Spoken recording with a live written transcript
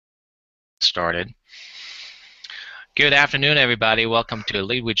started. Good afternoon, everybody. Welcome to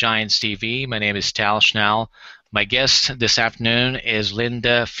Lead with Giants TV. My name is Tal Schnell. My guest this afternoon is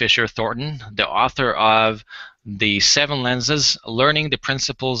Linda Fisher Thornton, the author of The Seven Lenses, Learning the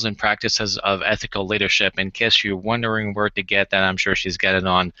Principles and Practices of Ethical Leadership. In case you're wondering where to get that, I'm sure she's got it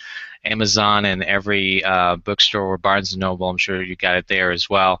on Amazon and every bookstore or Barnes & Noble. I'm sure you got it there as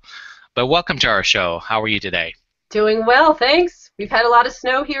well. But welcome to our show. How are you today? Doing well, thanks. We've had a lot of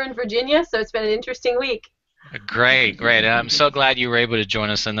snow here in Virginia, so it's been an interesting week. Great, great. I'm so glad you were able to join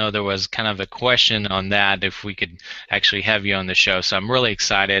us. I know there was kind of a question on that, if we could actually have you on the show. So I'm really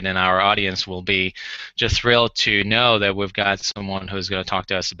excited, and our audience will be just thrilled to know that we've got someone who's going to talk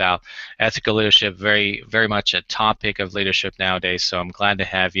to us about ethical leadership, very, very much a topic of leadership nowadays. So I'm glad to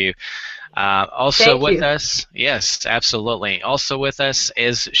have you. Also Thank with you. us, yes, absolutely. Also with us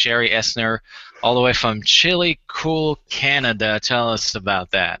is Sherry Essner, all the way from chilly, cool Canada. Tell us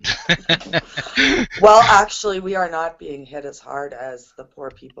about that. Well, actually, we are not being hit as hard as the poor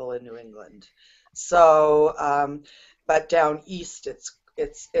people in New England. So, but down east,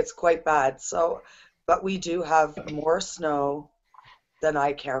 it's quite bad. So, but we do have more snow than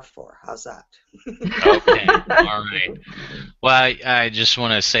I care for. How's that? Okay, all right. Well, I just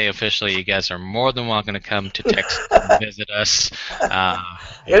want to say officially, you guys are more than welcome to come to Texas and visit us. Uh, I'm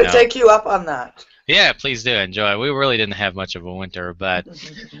you gonna know, take you up on that. yeah, please do enjoy. We really didn't have much of a winter, but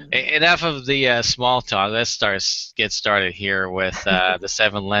enough of the small talk. Get started here with the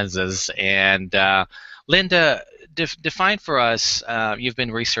seven lenses. And Linda, define for us. You've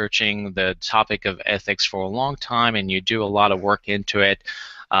been researching the topic of ethics for a long time, and you do a lot of work into it.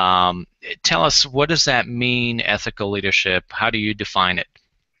 Um, Tell us, what does that mean, ethical leadership? How do you define it?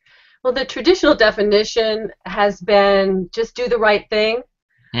 Well, the traditional definition has been just do the right thing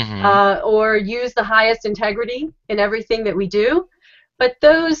Mm-hmm. or use the highest integrity in everything that we do. But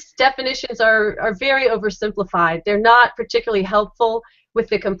those definitions are very oversimplified. They're not particularly helpful with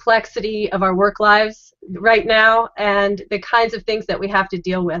the complexity of our work lives right now and the kinds of things that we have to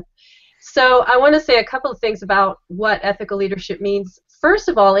deal with. So I want to say a couple of things about what ethical leadership means. First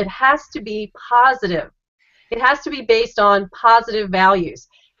of all, it has to be positive. It has to be based on positive values.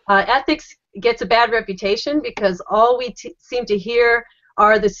 Ethics gets a bad reputation because all we seem to hear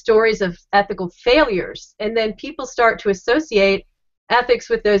are the stories of ethical failures, and then people start to associate ethics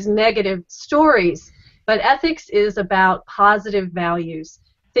with those negative stories. But ethics is about positive values,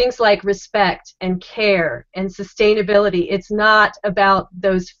 things like respect and care and sustainability. It's not about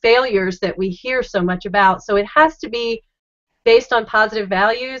those failures that we hear so much about. So it has to be based on positive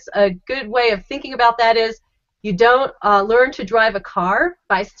values. A good way of thinking about that is you don't learn to drive a car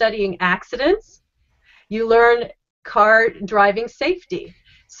by studying accidents. You learn car driving safety.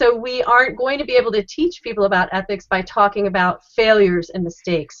 So we aren't going to be able to teach people about ethics by talking about failures and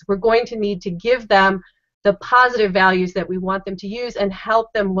mistakes. We're going to need to give them the positive values that we want them to use and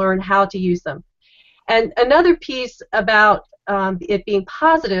help them learn how to use them. And another piece about it being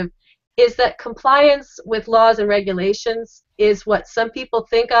positive is that compliance with laws and regulations is what some people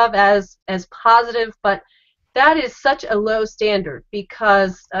think of as positive, but that is such a low standard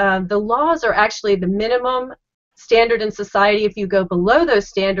because the laws are actually the minimum standard in society. If you go below those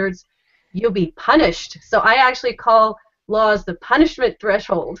standards, you'll be punished. So I actually call laws the punishment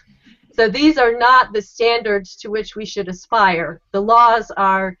threshold. So these are not the standards to which we should aspire. The laws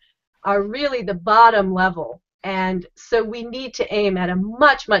are really the bottom level. And so we need to aim at a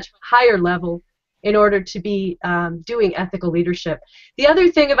much, much higher level in order to be doing ethical leadership. The other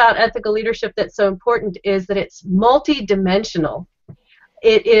thing about ethical leadership that's so important is that it's multi-dimensional.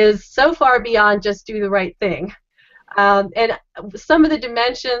 It is so far beyond just do the right thing. And some of the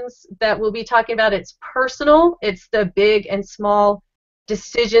dimensions that we'll be talking about, it's personal. It's the big and small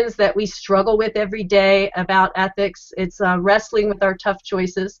decisions that we struggle with every day about ethics. It's wrestling with our tough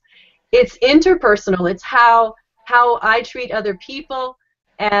choices. It's interpersonal. It's how I treat other people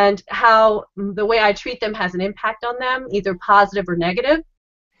and how the way I treat them has an impact on them, either positive or negative.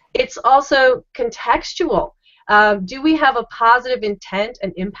 It's also contextual. Do we have a positive intent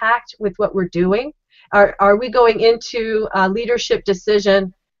and impact with what we're doing? Are we going into a leadership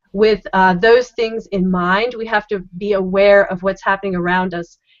decision with those things in mind? We have to be aware of what's happening around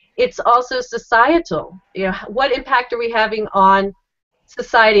us. It's also societal. You know, what impact are we having on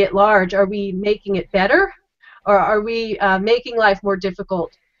society at large? Are we making it better, or are we making life more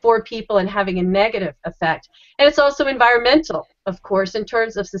difficult for people and having a negative effect? And it's also environmental, of course, in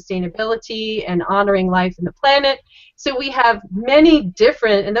terms of sustainability and honoring life and the planet. So we have many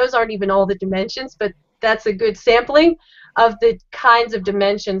different, and those aren't even all the dimensions, but that's a good sampling of the kinds of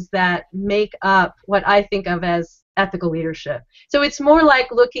dimensions that make up what I think of as ethical leadership. So it's more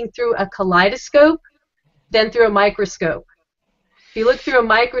like looking through a kaleidoscope than through a microscope. If you look through a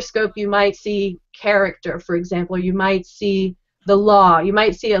microscope, you might see character, for example, or you might see the law, you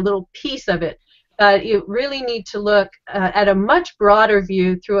might see a little piece of it. But you really need to look at a much broader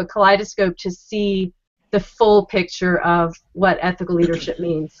view through a kaleidoscope to see the full picture of what ethical leadership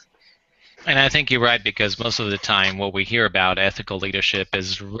means. And I think you're right, because most of the time what we hear about ethical leadership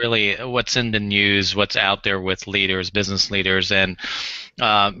is really what's in the news, what's out there with leaders, business leaders, and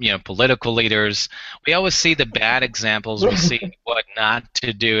political leaders. We always see the bad examples. We see what not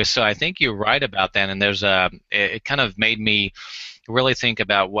to do. So I think you're right about that. And it kind of made me really think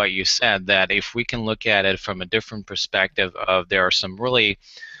about what you said, that if we can look at it from a different perspective of there are some really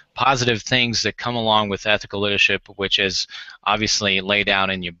positive things that come along with ethical leadership, which is obviously laid out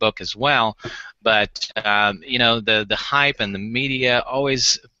in your book as well. But the hype and the media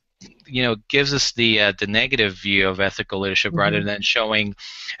always gives us the negative view of ethical leadership, rather than showing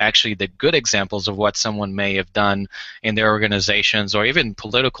actually the good examples of what someone may have done in their organizations, or even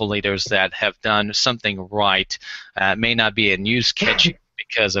political leaders that have done something right. May not be a news catching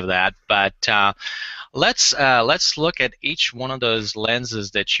because of that, but let's look at each one of those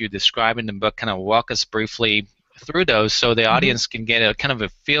lenses that you describe in the book. Kind of walk us briefly through those, so the audience can get a kind of a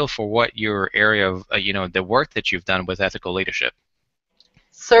feel for what your area of the work that you've done with ethical leadership.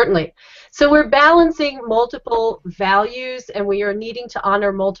 Certainly. So we're balancing multiple values, and we are needing to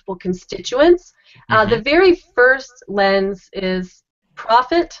honor multiple constituents. The very first lens is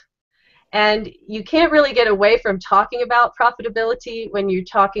profit, and you can't really get away from talking about profitability when you're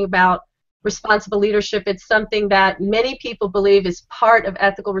talking about responsible leadership. It's something that many people believe is part of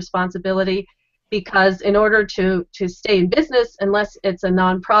ethical responsibility, because in order to stay in business, unless it's a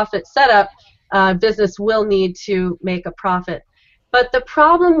nonprofit setup, business will need to make a profit. But the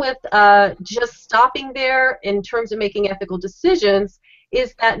problem with just stopping there in terms of making ethical decisions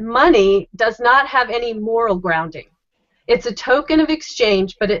is that money does not have any moral grounding. It's a token of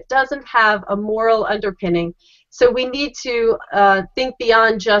exchange, but it doesn't have a moral underpinning. So we need to think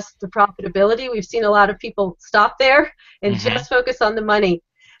beyond just the profitability. We've seen a lot of people stop there and just focus on the money.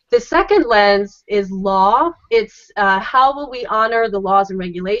 The second lens is law. It's how will we honor the laws and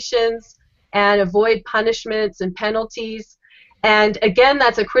regulations and avoid punishments and penalties. And again,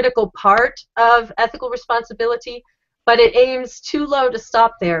 that's a critical part of ethical responsibility, but it aims too low to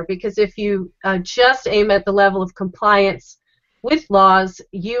stop there, because if you just aim at the level of compliance with laws,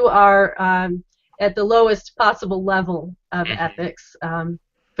 you are at the lowest possible level of ethics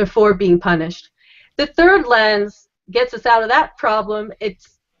before being punished. The third lens gets us out of that problem.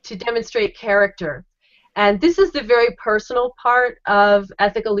 It's to demonstrate character. And this is the very personal part of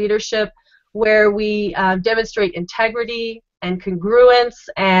ethical leadership, where we demonstrate integrity and congruence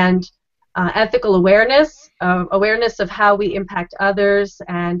and ethical awareness of how we impact others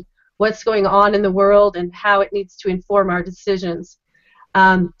and what's going on in the world and how it needs to inform our decisions.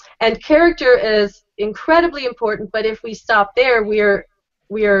 And character is incredibly important, but if we stop there, we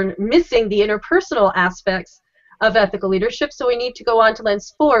are missing the interpersonal aspects of ethical leadership, so we need to go on to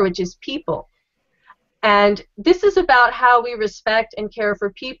lens 4, which is people. And this is about how we respect and care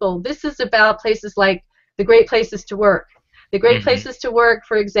for people. This is about places like the Great Places to Work. The Great Places to Work,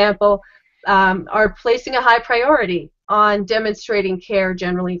 for example, are placing a high priority on demonstrating care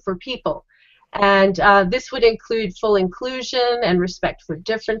generally for people. And this would include full inclusion and respect for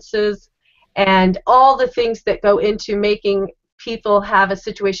differences and all the things that go into making people have a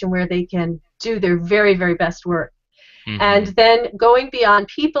situation where they can do their very, very best work. And then going beyond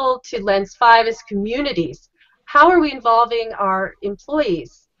people to lens 5 is communities. How are we involving our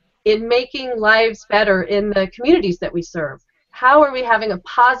employees in making lives better in the communities that we serve? How are we having a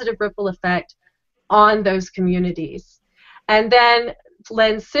positive ripple effect on those communities? And then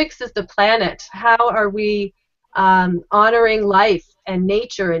lens 6 is the planet. How are we honoring life and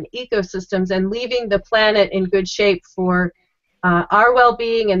nature and ecosystems and leaving the planet in good shape for our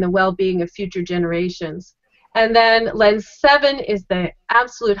well-being and the well-being of future generations? And then lens 7 is the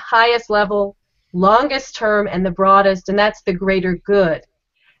absolute highest level, longest term, and the broadest, and that's the greater good.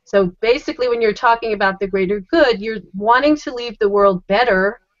 So basically, when you're talking about the greater good, you're wanting to leave the world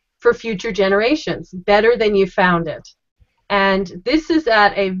better for future generations, better than you found it. And this is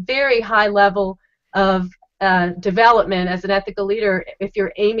at a very high level of development as an ethical leader if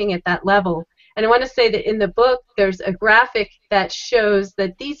you're aiming at that level. And I want to say that in the book, there's a graphic that shows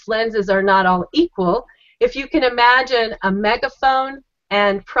that these lenses are not all equal. If you can imagine a megaphone,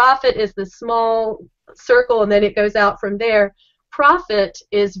 and profit is the small circle, and then it goes out from there. Profit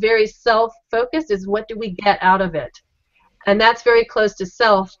is very self-focused, is what do we get out of it? And that's very close to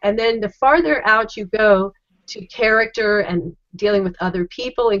self. And then the farther out you go, to character and dealing with other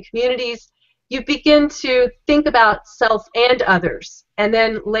people and communities, you begin to think about self and others, and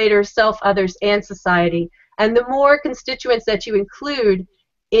then later self, others, and society. And the more constituents that you include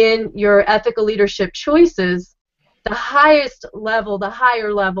in your ethical leadership choices, the highest level, the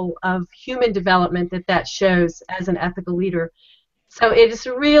higher level of human development that shows as an ethical leader. So it is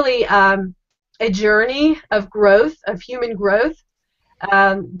really a journey of growth, of human growth,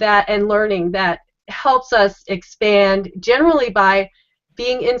 and learning that helps us expand generally by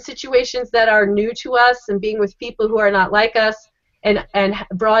being in situations that are new to us and being with people who are not like us, and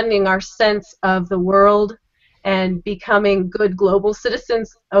broadening our sense of the world and becoming good global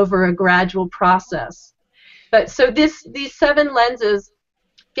citizens over a gradual process. But so these 7 lenses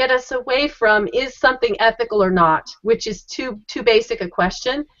get us away from is something ethical or not, which is too basic a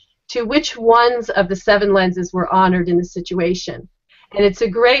question, to which ones of the 7 lenses were honored in the situation. And it's a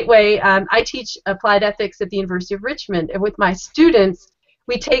great way. I teach applied ethics at the University of Richmond, and with my students,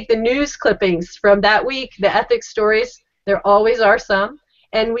 we take the news clippings from that week, the ethics stories, there always are some,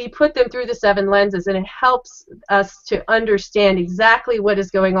 and we put them through the 7 lenses, and it helps us to understand exactly what is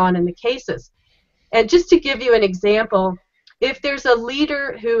going on in the cases. And just to give you an example, if there's a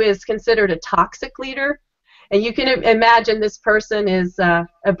leader who is considered a toxic leader, and you can imagine this person is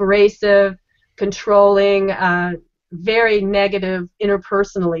abrasive, controlling, very negative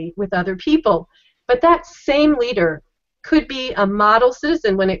interpersonally with other people, but that same leader could be a model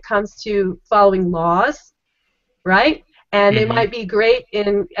citizen when it comes to following laws, right? And they might be great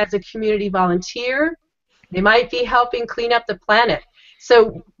as a community volunteer. They might be helping clean up the planet.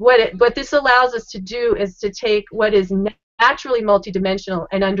 So what this allows us to do is to take what is naturally multidimensional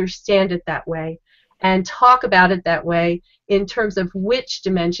and understand it that way, and talk about it that way in terms of which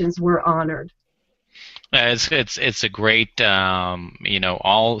dimensions were honored. It's a great,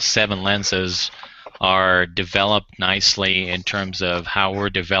 all 7 lenses are developed nicely in terms of how we're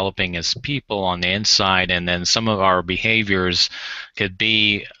developing as people on the inside, and then some of our behaviors could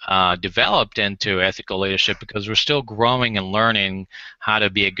be developed into ethical leadership because we're still growing and learning how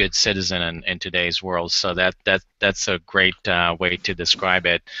to be a good citizen in today's world. So that's a great way to describe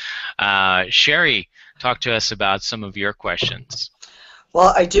it. Sherry, talk to us about some of your questions.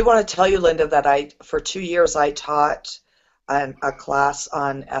 Well, I do want to tell you, Linda, that for 2 years I taught a class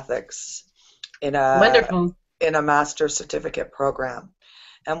on ethics in a master's certificate program.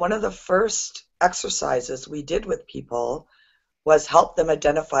 And one of the first exercises we did with people was help them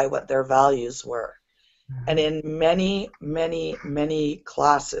identify what their values were. And in many, many, many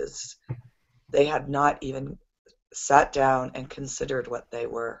classes, they had not even sat down and considered what they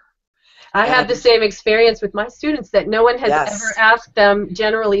were. I have the same experience with my students, that no one has ever asked them,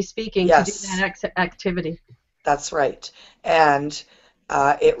 generally speaking, to do that activity. That's right. And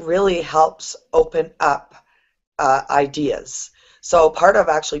it really helps open up ideas. So part of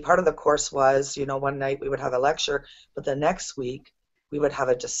the course was, one night we would have a lecture, but the next week we would have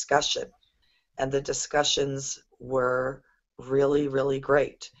a discussion. And the discussions were really, really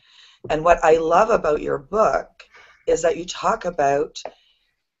great. And what I love about your book is that you talk about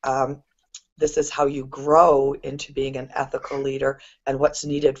this is how you grow into being an ethical leader and what's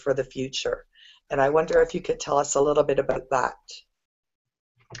needed for the future. And I wonder if you could tell us a little bit about that.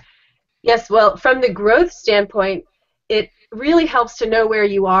 Yes, well, from the growth standpoint, it really helps to know where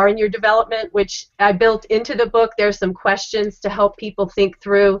you are in your development, which I built into the book. There's some questions to help people think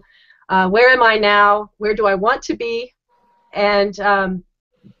through. Where am I now? Where do I want to be? And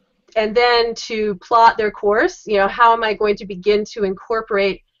then to plot their course. How am I going to begin to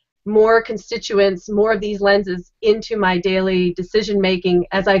incorporate more constituents, more of these lenses into my daily decision making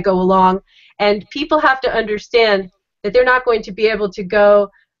as I go along? And people have to understand that they're not going to be able to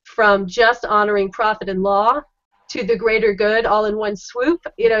go from just honoring profit and law to the greater good all in one swoop.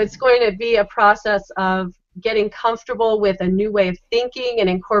 It's going to be a process of getting comfortable with a new way of thinking and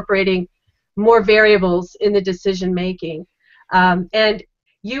incorporating more variables in the decision making. And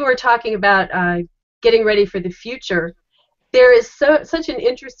you were talking about getting ready for the future. There is such an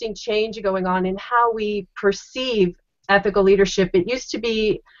interesting change going on in how we perceive ethical leadership. It used to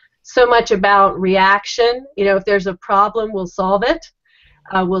be so much about reaction. If there's a problem, we'll solve it.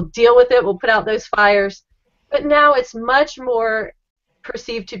 We'll deal with it. We'll put out those fires. But now it's much more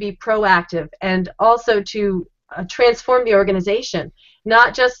perceived to be proactive, and also to transform the organization.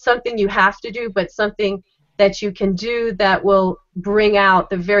 Not just something you have to do, but something that you can do that will bring out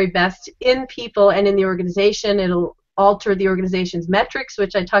the very best in people and in the organization. It'll alter the organization's metrics,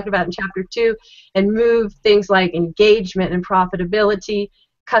 which I talked about in Chapter 2, and move things like engagement and profitability,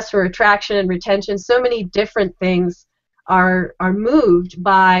 customer attraction and retention. So many different things are moved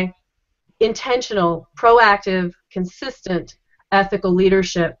by intentional, proactive, consistent, ethical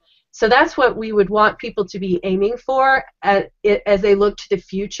leadership. So that's what we would want people to be aiming for as they look to the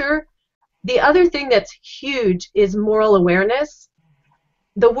future. The other thing that's huge is moral awareness.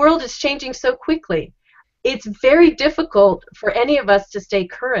 The world is changing so quickly. It's very difficult for any of us to stay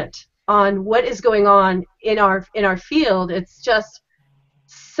current on what is going on in our field. It's just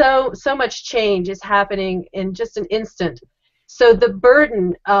so much change is happening in just an instant. So the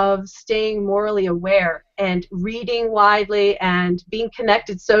burden of staying morally aware and reading widely and being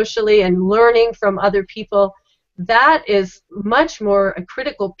connected socially and learning from other people, that is much more a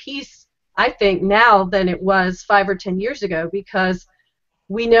critical piece, I think, now than it was 5 or 10 years ago, because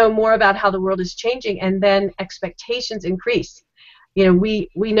we know more about how the world is changing, and then expectations increase. You know, we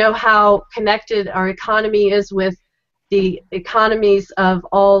know how connected our economy is with the economies of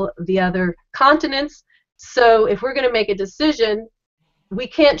all the other continents. So if we're going to make a decision, we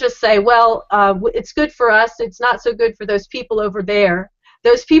can't just say, well, it's good for us, it's not so good for those people over there.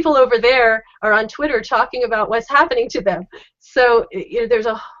 Those people over there are on Twitter talking about what's happening to them. So there's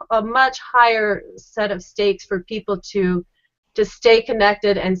a much higher set of stakes for people to stay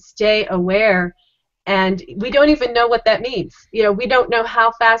connected and stay aware. And we don't even know what that means. You know, we don't know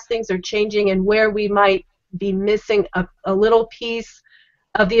how fast things are changing and where we might be missing a little piece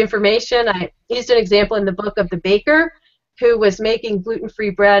of the information. I used an example in the book of the baker who was making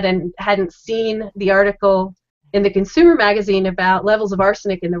gluten-free bread and hadn't seen the article in the consumer magazine about levels of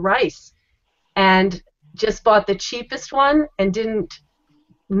arsenic in the rice, and just bought the cheapest one and didn't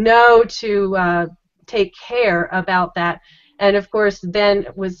know to take care about that. And of course then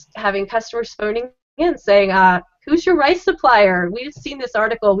was having customers phoning in saying, who's your rice supplier? We've seen this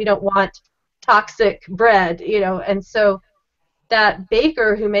article, we don't want toxic bread, you know. And so that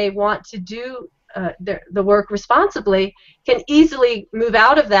baker who may want to do the work responsibly can easily move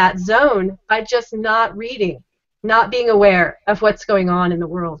out of that zone by just not reading, not being aware of what's going on in the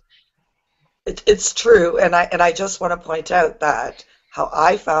world. It's true, and I just want to point out that how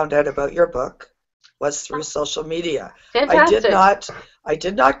I found out about your book was through social media. Fantastic. I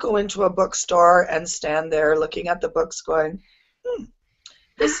did not go into a bookstore and stand there looking at the books going,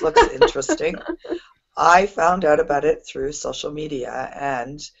 this looks interesting. I found out about it through social media,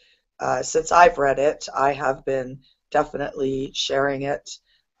 and since I've read it, I have been definitely sharing it.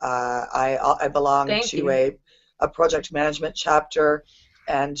 I belong to a project management chapter,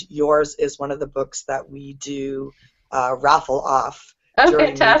 and yours is one of the books that we do raffle off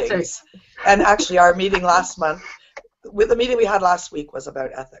during meetings. And actually, our meeting last month, the meeting we had last week, was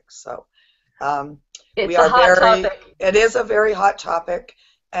about ethics. So it's a hot topic. It is a very hot topic,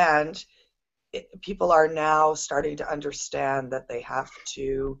 and people are now starting to understand that they have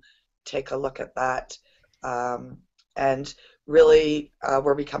to take a look at that. And really,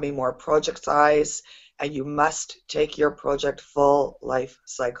 we're becoming more project-sized, and you must take your project full life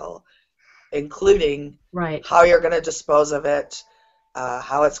cycle, including how you're going to dispose of it,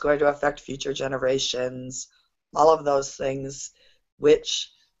 how it's going to affect future generations, all of those things,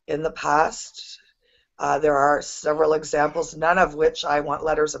 which in the past, there are several examples, none of which I want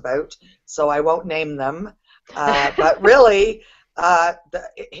letters about, so I won't name them. But really, the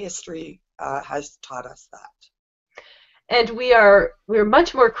history has taught us that. And we're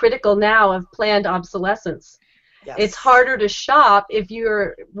much more critical now of planned obsolescence. Yes. It's harder to shop if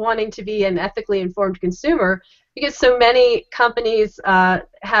you're wanting to be an ethically informed consumer, because so many companies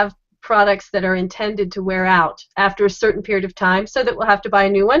have products that are intended to wear out after a certain period of time, so that we'll have to buy a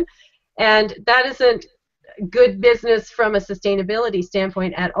new one. And that isn't good business from a sustainability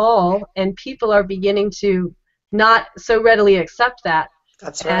standpoint at all, and people are beginning to not so readily accept that.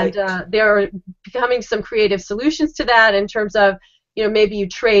 That's right. And there are becoming some creative solutions to that, in terms of, you know, maybe you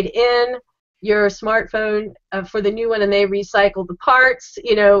trade in your smartphone for the new one and they recycle the parts,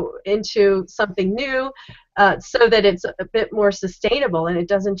 you know, into something new, so that it's a bit more sustainable and it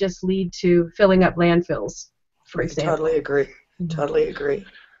doesn't just lead to filling up landfills, for example. Totally agree. Totally agree.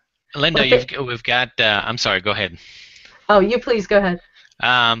 Linda, we've got, I'm sorry, go ahead. Oh, you please go ahead.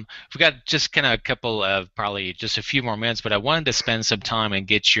 We've got just kind of a couple of, probably just a few more minutes, but I wanted to spend some time and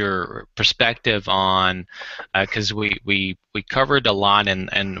get your perspective on, because we covered a lot,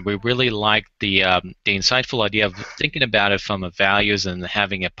 and we really liked the insightful idea of thinking about it from a values and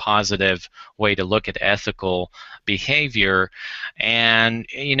having a positive way to look at ethical behavior. And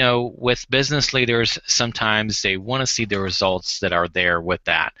you know, with business leaders, sometimes they want to see the results that are there with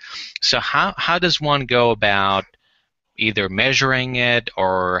that. So how does one go about either measuring it,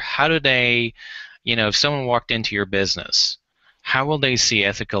 or how do they, you know, if someone walked into your business, how will they see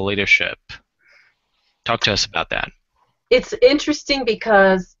ethical leadership? Talk to us about that. it's interesting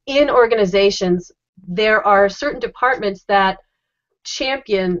because in organizations, there are certain departments that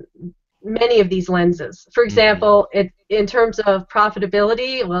champion many of these lenses. For example, in terms of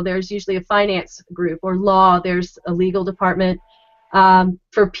profitability, well, there's usually a finance group, or law, there's a legal department.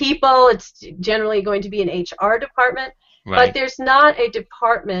 For people, it's generally going to be an HR department, but there's not a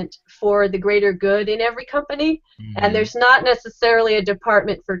department for the greater good in every company, and there's not necessarily a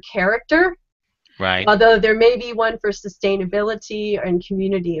department for character, although there may be one for sustainability and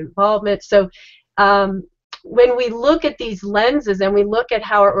community involvement. So when we look at these lenses and we look at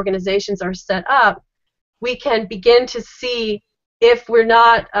how our organizations are set up, we can begin to see if we're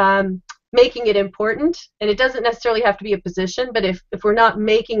not making it important, and it doesn't necessarily have to be a position, but if we're not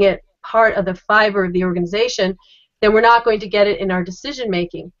making it part of the fiber of the organization, then we're not going to get it in our decision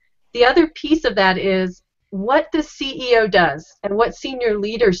making. The other piece of that is what the CEO does and what senior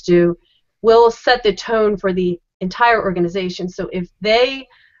leaders do will set the tone for the entire organization. So if they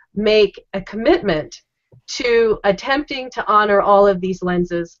make a commitment to attempting to honor all of these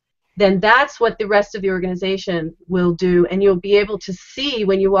lenses, then that's what the rest of the organization will do, and you'll be able to see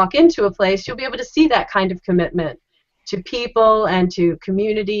when you walk into a place, you'll be able to see that kind of commitment to people and to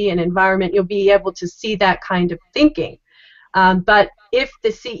community and environment. You'll be able to see that kind of thinking. But if the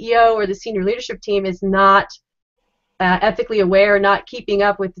CEO or the senior leadership team is not ethically aware, not keeping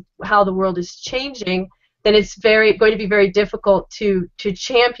up with how the world is changing, then it's going to be very difficult to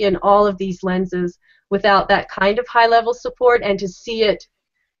champion all of these lenses without that kind of high-level support and to see it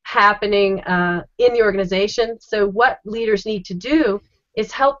happening in the organization. So what leaders need to do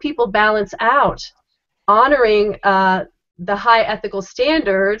is help people balance out honoring the high ethical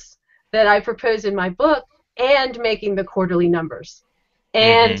standards that I propose in my book and making the quarterly numbers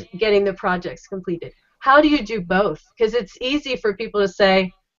and getting the projects completed. How do you do both? Because it's easy for people to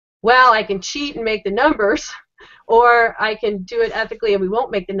say, well, I can cheat and make the numbers, or I can do it ethically and we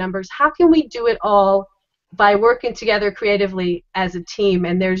won't make the numbers. How can we do it all by working together creatively as a team?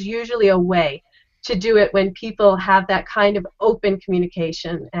 And there's usually a way to do it when people have that kind of open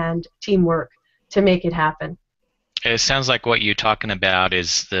communication and teamwork to make it happen. It sounds like what you're talking about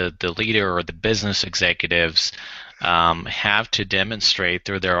is the leader or the business executives have to demonstrate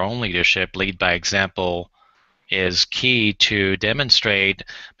through their own leadership. Lead by example is key to demonstrate.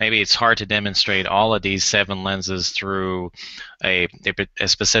 Maybe it's hard to demonstrate all of these 7 lenses through a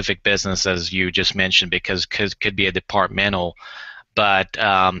specific business, as you just mentioned, because could be a departmental. But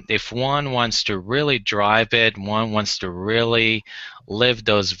if one wants to really drive it, one wants to really live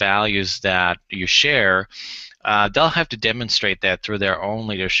those values that you share, they'll have to demonstrate that through their own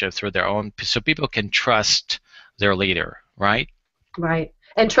leadership, through their own, so people can trust their leader, right? Right.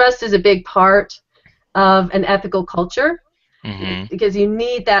 And trust is a big part of an ethical culture, because you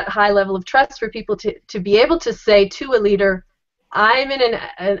need that high level of trust for people to be able to say to a leader, I'm in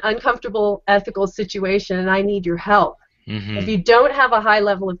an uncomfortable ethical situation and I need your help. If you don't have a high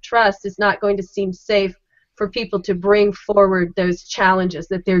level of trust, it's not going to seem safe for people to bring forward those challenges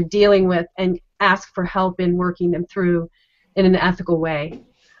that they're dealing with and ask for help in working them through in an ethical way.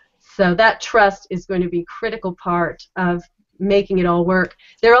 So that trust is going to be a critical part of making it all work.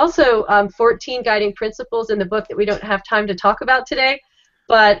 There are also 14 guiding principles in the book that we don't have time to talk about today,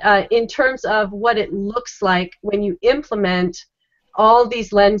 but in terms of what it looks like when you implement all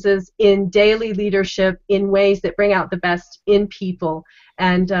these lenses in daily leadership in ways that bring out the best in people.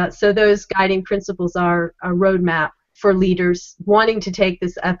 And so those guiding principles are a roadmap for leaders wanting to take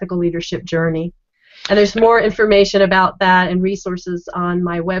this ethical leadership journey. And there's more information about that and resources on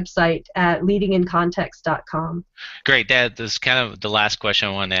my website at leadingincontext.com. Great. That is kind of the last question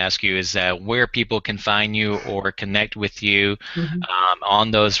I wanted to ask you, is where people can find you or connect with you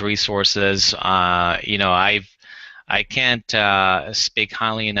on those resources. You know, I can't speak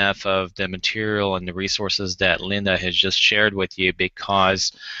highly enough of the material and the resources that Linda has just shared with you,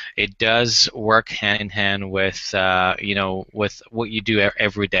 because it does work hand in hand with you know, with what you do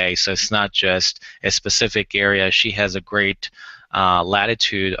every day. So it's not just a specific area. She has a great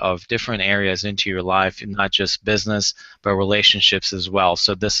latitude of different areas into your life, not just business but relationships as well.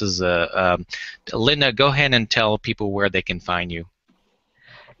 So this is Linda, go ahead and tell people where they can find you.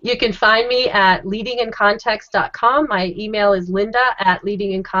 You can find me at leadingincontext.com. My email is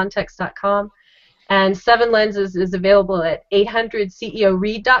linda@leadingincontext.com. And 7 Lenses is available at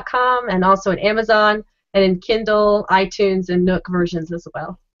 800ceoread.com and also at Amazon and in Kindle, iTunes, and Nook versions as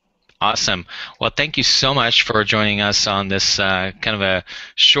well. Awesome. Well, thank you so much for joining us on this kind of a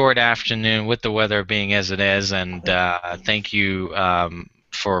short afternoon with the weather being as it is, and thank you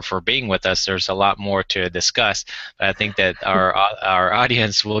for being with us. There's a lot more to discuss, but I think that our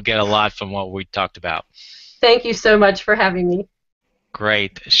audience will get a lot from what we talked about. Thank you so much for having me.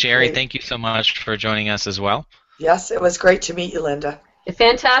 Great. Sherry, Great. thank you so much for joining us as well. Yes, it was great to meet you, Linda.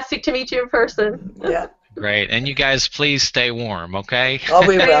 Fantastic to meet you in person. Yeah. Great. And you guys, please stay warm, okay? Oh,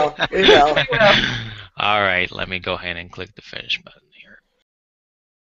 we will. We will. We will. All right. Let me go ahead and click the finish button here.